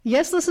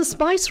Yes, this is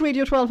Spice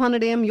Radio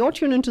 1200 AM. You're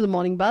tuned into the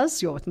Morning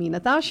Buzz. You're with me,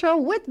 Natasha.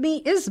 With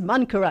me is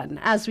Mankaran.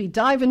 As we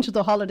dive into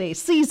the holiday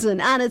season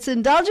and its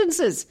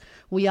indulgences,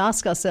 we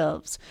ask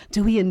ourselves,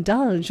 do we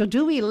indulge or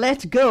do we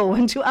let go?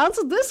 And to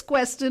answer this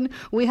question,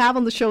 we have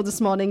on the show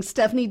this morning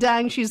Stephanie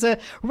Dang. She's a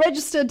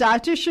registered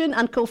dietitian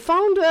and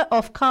co-founder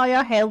of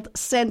CAYA Health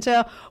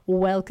Centre.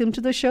 Welcome to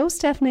the show,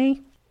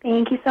 Stephanie.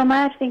 Thank you so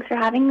much. Thanks for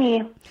having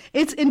me.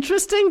 It's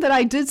interesting that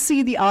I did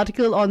see the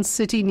article on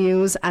City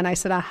News and I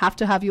said I have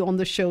to have you on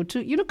the show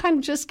to, kind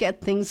of just get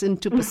things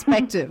into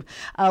perspective.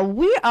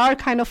 We are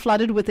kind of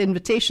flooded with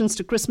invitations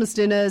to Christmas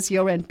dinners,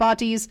 year-end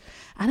parties,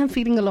 and I'm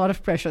feeling a lot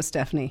of pressure,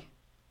 Stephanie.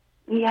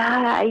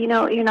 Yeah,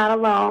 you're not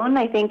alone.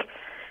 I think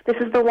this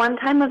is the one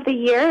time of the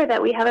year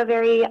that we have a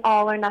very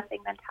all-or-nothing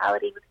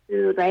mentality with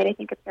food, right? I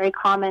think it's very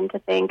common to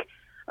think,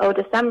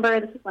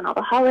 December, this is when all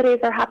the holidays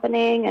are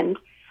happening, and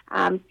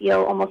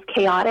feel almost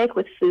chaotic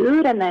with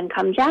food. And then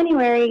come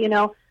January,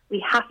 we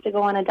have to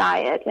go on a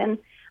diet. And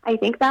I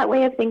think that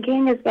way of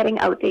thinking is getting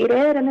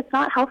outdated, and it's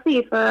not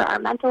healthy for our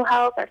mental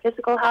health, our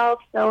physical health.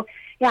 So,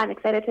 yeah, I'm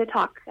excited to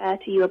talk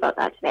to you about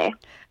that today.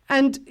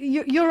 And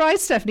you're right,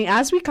 Stephanie.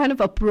 As we kind of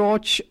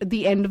approach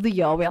the end of the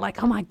year, we're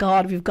like, oh my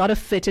God, we've got to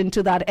fit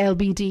into that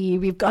LBD.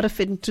 We've got to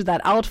fit into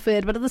that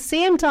outfit. But at the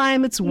same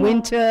time, it's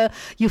winter.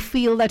 You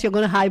feel that you're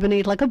going to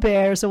hibernate like a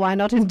bear, so why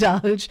not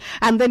indulge?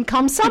 And then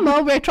come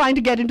summer, we're trying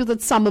to get into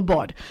that summer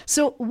bod.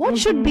 So what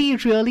should be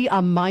really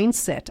our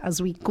mindset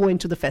as we go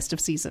into the festive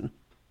season?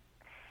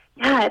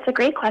 Yeah, it's a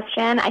great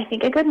question. I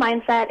think a good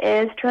mindset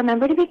is to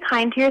remember to be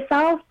kind to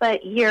yourself,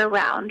 but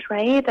year-round,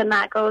 right? And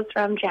that goes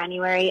from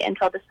January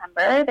until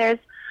December. There's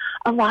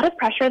a lot of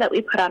pressure that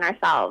we put on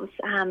ourselves.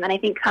 And I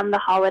think come the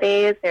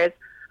holidays, there's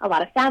a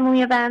lot of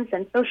family events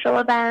and social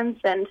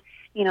events and,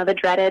 the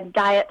dreaded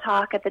diet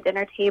talk at the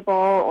dinner table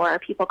or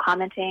people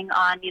commenting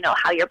on,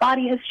 how your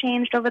body has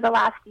changed over the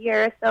last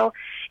year. So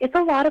it's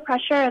a lot of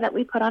pressure that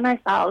we put on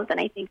ourselves. And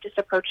I think just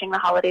approaching the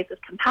holidays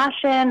with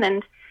compassion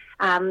and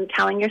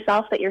telling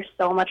yourself that you're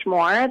so much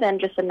more than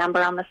just a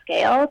number on the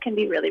scale can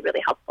be really,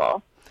 really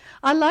helpful.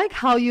 I like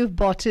how you've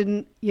brought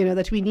in,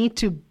 that we need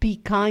to be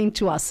kind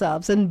to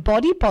ourselves. And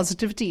body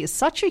positivity is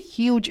such a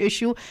huge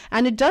issue,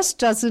 and it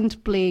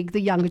doesn't plague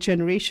the younger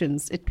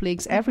generations. It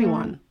plagues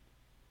everyone.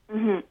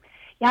 Mm-hmm.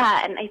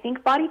 Yeah, and I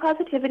think body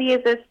positivity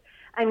is this,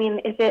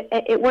 if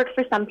it works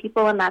for some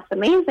people and that's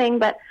amazing,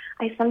 but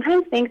I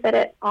sometimes think that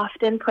it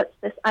often puts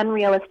this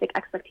unrealistic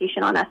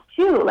expectation on us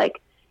too.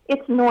 Like,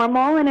 it's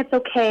normal and it's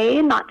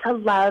okay not to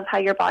love how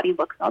your body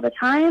looks all the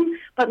time,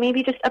 but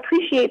maybe just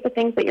appreciate the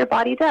things that your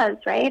body does,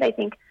 right? I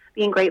think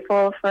being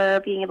grateful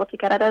for being able to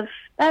get out of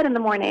bed in the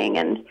morning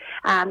and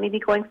maybe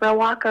going for a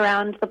walk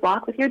around the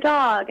block with your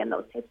dog and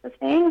those types of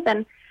things.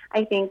 And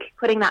I think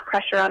putting that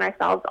pressure on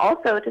ourselves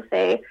also to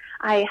say,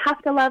 I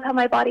have to love how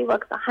my body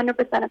looks 100%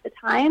 of the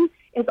time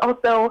is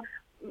also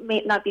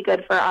may not be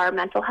good for our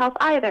mental health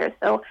either.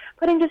 So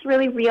putting just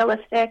really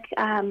realistic,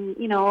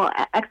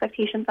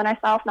 expectations on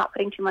ourselves, not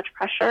putting too much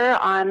pressure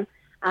on,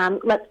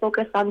 let's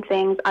focus on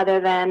things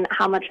other than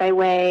how much I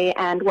weigh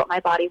and what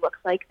my body looks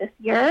like this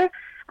year,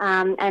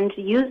 and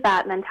to use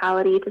that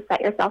mentality to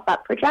set yourself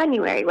up for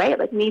January, right?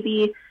 Like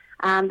maybe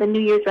the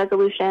New Year's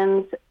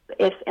resolutions,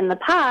 if in the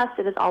past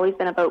it has always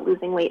been about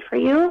losing weight for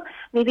you,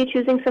 maybe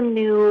choosing some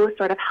new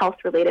sort of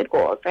health-related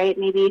goals, right?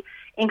 Maybe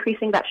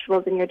increasing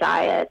vegetables in your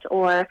diet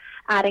or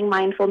adding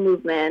mindful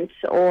movement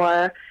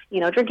or,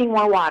 drinking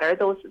more water,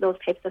 those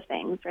types of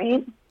things,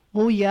 right?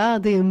 Oh, yeah,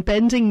 the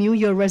impending New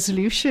Year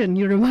resolution.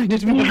 You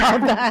reminded me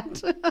about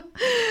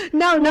that.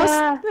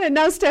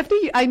 Now,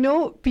 Stephanie, I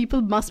know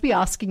people must be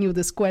asking you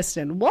this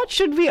question. What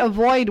should we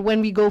avoid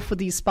when we go for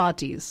these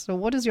parties? So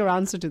what is your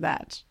answer to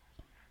that?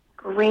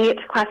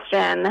 Great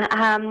question.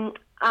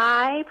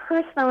 I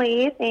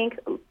personally think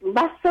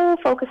less so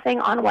focusing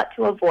on what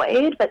to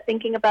avoid, but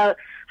thinking about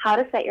how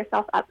to set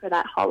yourself up for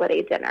that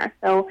holiday dinner.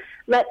 So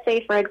let's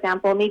say, for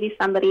example, maybe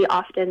somebody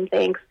often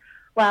thinks,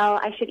 well,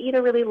 I should eat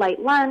a really light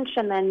lunch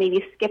and then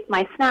maybe skip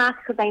my snacks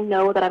because I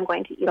know that I'm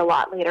going to eat a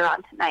lot later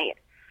on tonight.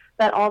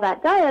 But all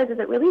that does is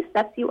it really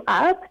sets you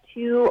up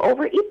to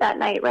overeat that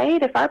night,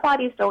 right? If our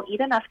bodies don't eat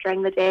enough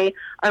during the day,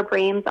 our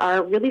brains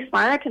are really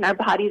smart and our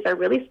bodies are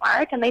really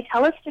smart, and they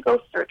tell us to go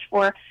search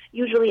for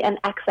usually an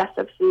excess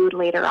of food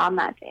later on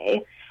that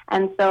day.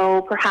 And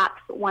so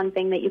perhaps one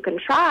thing that you can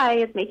try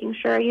is making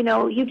sure,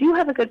 you do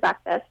have a good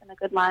breakfast and a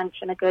good lunch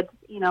and a good,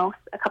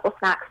 a couple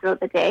snacks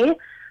throughout the day so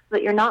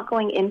that you're not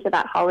going into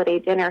that holiday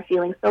dinner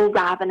feeling so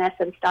ravenous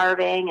and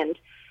starving and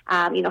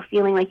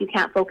feeling like you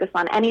can't focus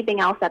on anything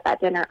else at that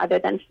dinner other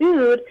than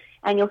food,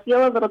 and you'll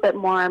feel a little bit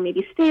more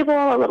maybe stable,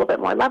 a little bit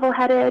more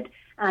level-headed.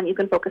 You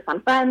can focus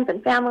on friends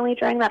and family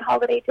during that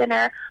holiday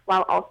dinner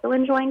while also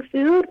enjoying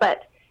food,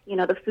 but,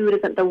 the food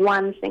isn't the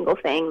one single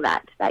thing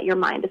that your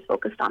mind is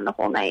focused on the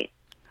whole night.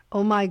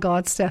 Oh my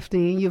God,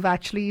 Stephanie, you've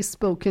actually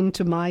spoken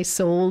to my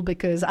soul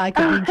because I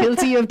could be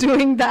guilty of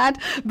doing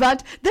that.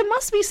 But there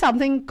must be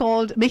something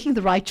called making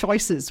the right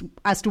choices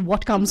as to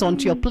what comes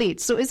onto your plate.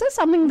 So is there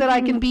something that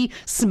I can be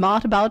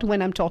smart about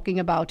when I'm talking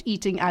about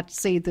eating at,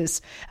 say,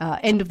 this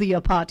end of the year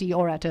party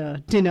or at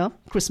a dinner,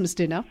 Christmas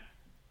dinner?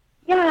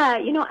 Yeah,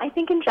 I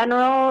think in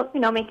general,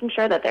 making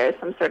sure that there's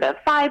some sort of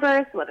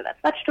fibers, whether that's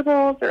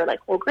vegetables or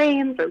like whole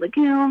grains or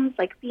legumes,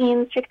 like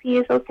beans,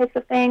 chickpeas, those types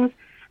of things.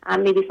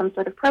 Maybe some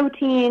sort of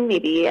protein,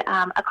 maybe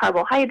a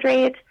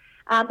carbohydrate,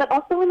 but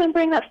also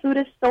remembering that food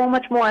is so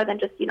much more than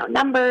just,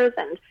 numbers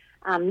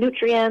and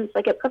nutrients.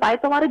 Like it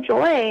provides a lot of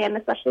joy, and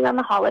especially on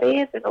the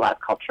holidays, there's a lot of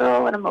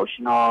cultural and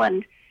emotional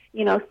and,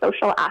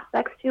 social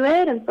aspects to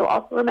it. And so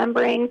also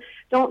remembering,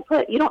 you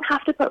don't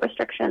have to put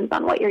restrictions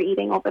on what you're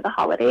eating over the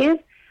holidays.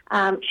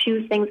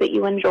 Choose things that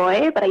you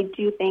enjoy, but I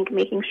do think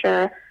making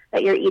sure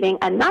that you're eating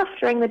enough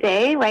during the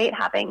day, right?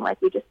 Having,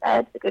 like we just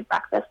said, a good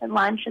breakfast and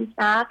lunch and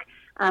snack.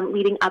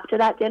 Leading up to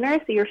that dinner,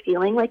 so you're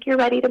feeling like you're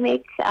ready to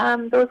make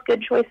those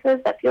good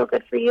choices that feel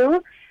good for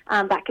you.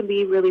 That can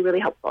be really, really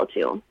helpful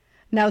too.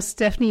 Now,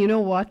 Stephanie, you know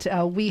what?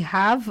 We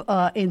have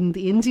in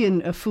the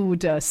Indian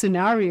food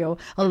scenario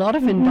a lot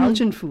of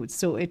indulgent foods.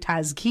 So it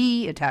has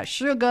ghee, it has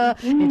sugar,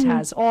 it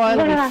has oil.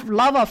 Yeah. We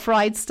love our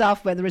fried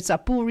stuff, whether it's our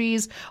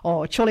puris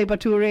or chole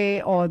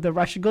bhature or the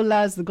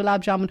rasgullas, the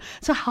gulab jamun.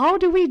 So how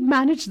do we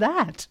manage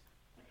that?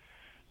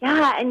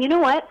 Yeah, and you know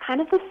what?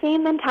 Kind of the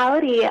same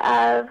mentality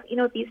of,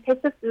 these types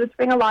of foods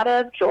bring a lot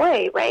of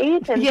joy,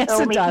 right? And Yes,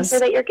 so it making does. sure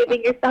that you're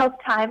giving yourself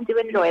time to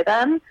enjoy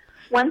them.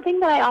 One thing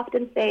that I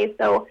often say,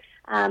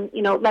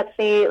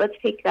 let's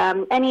take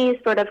any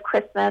sort of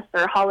Christmas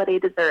or holiday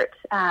dessert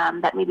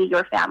that maybe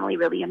your family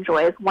really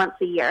enjoys once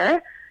a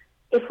year.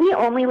 If we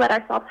only let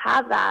ourselves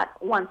have that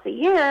once a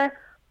year,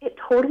 it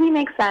totally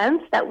makes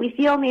sense that we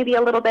feel maybe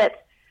a little bit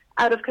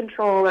out of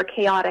control or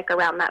chaotic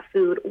around that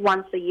food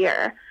once a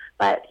year.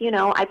 But,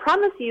 I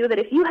promise you that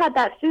if you had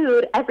that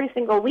food every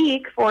single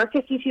week for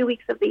 52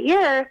 weeks of the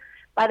year,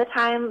 by the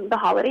time the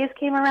holidays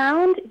came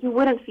around, you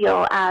wouldn't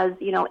feel as,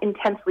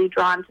 intensely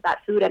drawn to that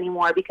food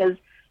anymore, because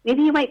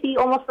maybe you might be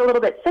almost a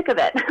little bit sick of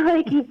it.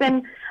 Like you've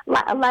been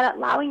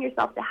allowing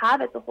yourself to have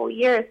it the whole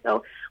year.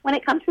 So when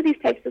it comes to these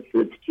types of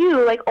foods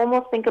too, like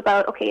almost think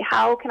about, okay,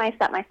 how can I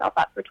set myself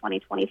up for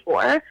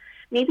 2024?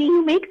 Maybe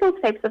you make those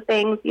types of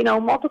things,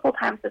 multiple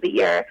times of the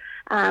year,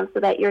 so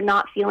that you're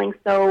not feeling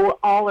so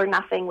all or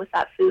nothing with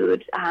that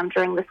food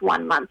during this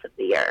 1 month of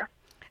the year.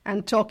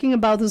 And talking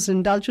about those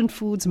indulgent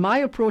foods, my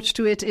approach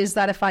to it is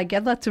that if I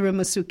get that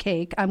tiramisu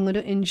cake, I'm going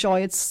to enjoy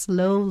it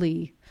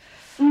slowly.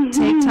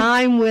 Take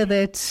time with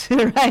it,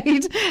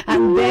 right?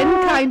 And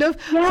then kind of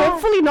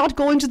hopefully not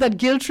go into that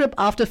guilt trip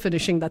after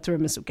finishing that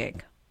tiramisu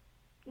cake.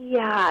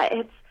 Yeah,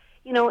 if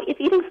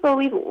eating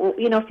slowly,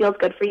 feels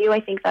good for you, I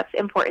think that's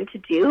important to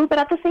do. But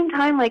at the same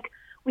time,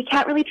 we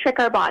can't really trick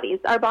our bodies.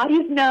 Our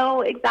bodies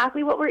know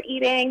exactly what we're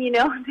eating.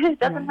 It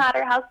doesn't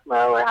matter how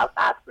slow or how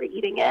fast we're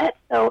eating it.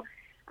 So,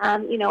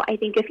 I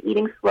think if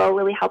eating slow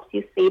really helps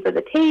you savor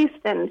the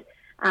taste and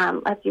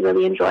lets you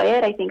really enjoy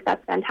it, I think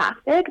that's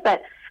fantastic.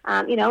 But,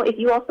 if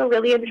you also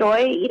really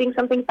enjoy eating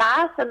something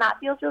fast and that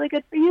feels really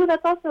good for you,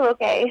 that's also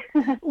okay.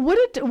 Would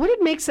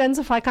it make sense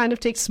if I kind of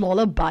take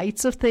smaller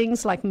bites of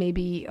things, like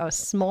maybe a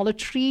smaller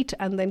treat,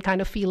 and then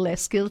kind of feel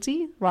less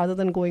guilty rather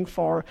than going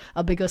for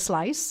a bigger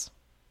slice?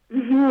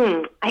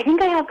 I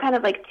think I have kind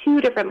of like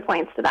two different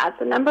points to that.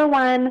 So number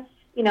one,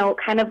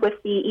 kind of with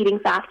the eating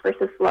fast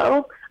versus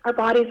slow, our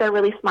bodies are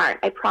really smart.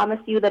 I promise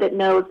you that it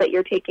knows that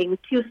you're taking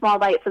 2 small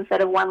bites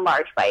instead of 1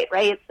 large bite,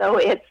 right? So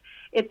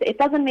it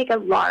doesn't make a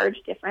large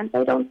difference,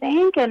 I don't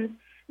think. And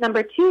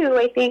number two,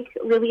 I think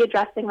really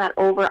addressing that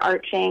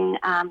overarching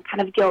kind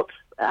of guilt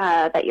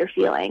that you're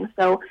feeling.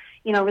 So,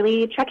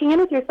 really checking in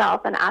with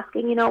yourself and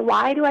asking,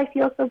 why do I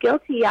feel so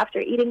guilty after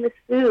eating this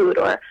food?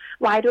 Or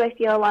why do I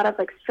feel a lot of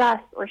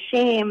stress or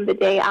shame the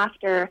day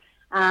after,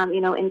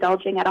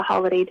 indulging at a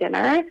holiday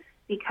dinner?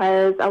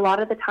 Because a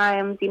lot of the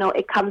times,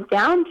 it comes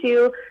down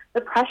to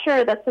the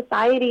pressure that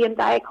society and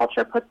diet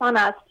culture puts on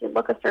us to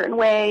look a certain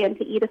way and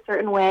to eat a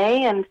certain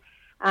way. And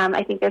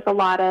I think there's a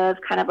lot of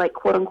kind of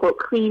quote unquote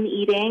clean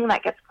eating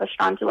that gets pushed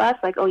onto us.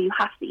 Oh, you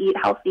have to eat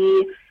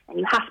healthy and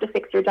you have to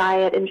fix your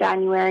diet in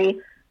January.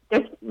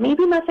 There's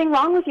maybe nothing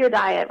wrong with your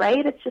diet,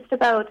 right? It's just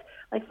about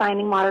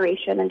finding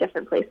moderation in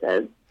different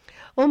places.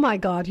 Oh my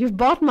God, you've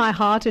brought my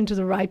heart into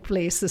the right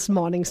place this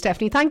morning,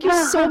 Stephanie. Thank you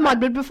so much.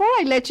 But before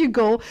I let you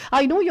go,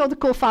 I know you're the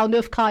co-founder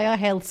of CAYA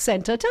Health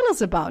Centre. Tell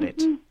us about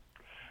it.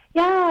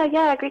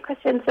 Yeah, great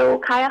question. So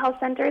CAYA Health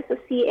Centre, so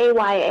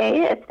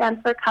CAYA, it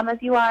stands for Come As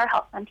You Are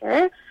Health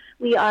Centre.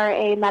 We are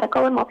a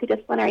medical and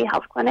multidisciplinary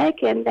health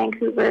clinic in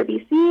Vancouver,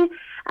 BC,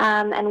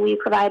 and we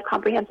provide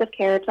comprehensive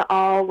care to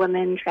all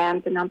women,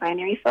 trans, and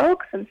non-binary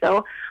folks. And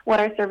so what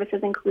our services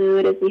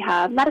include is we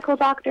have medical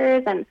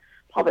doctors and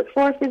pelvic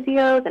floor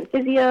physios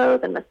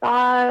and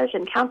massage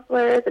and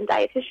counselors and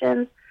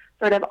dietitians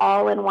sort of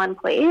all in one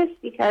place,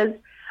 because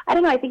I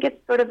don't know, I think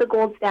it's sort of the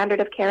gold standard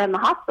of care in the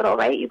hospital,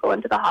 right? You go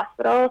into the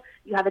hospital,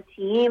 you have a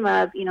team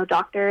of,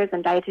 doctors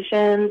and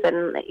dietitians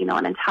and,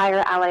 an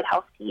entire allied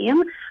health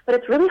team. But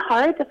it's really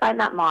hard to find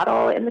that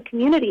model in the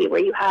community where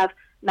you have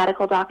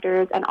medical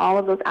doctors and all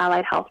of those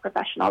allied health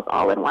professionals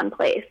all in one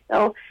place.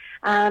 So,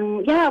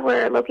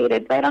 we're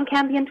located right on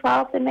Cambion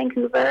 12th in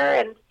Vancouver,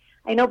 and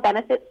I know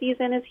benefit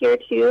season is here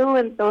too.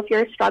 And so if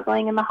you're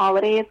struggling in the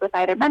holidays with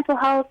either mental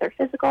health or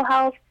physical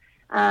health,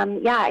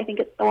 I think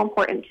it's so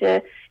important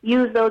to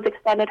use those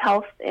extended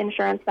health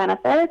insurance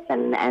benefits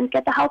and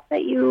get the help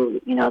that you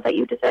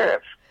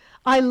deserve.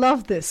 I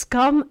love this.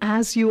 Come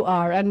as you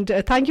are. And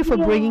thank you for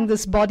bringing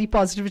this body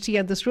positivity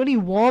and this really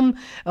warm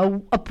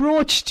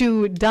approach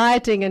to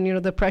dieting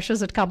and, the pressures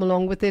that come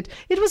along with it.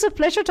 It was a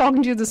pleasure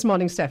talking to you this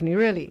morning, Stephanie,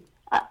 really.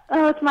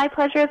 It's my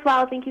pleasure as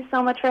well. Thank you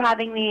so much for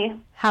having me.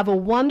 Have a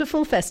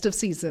wonderful festive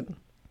season.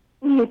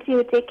 You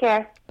too. Take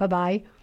care. Bye-bye.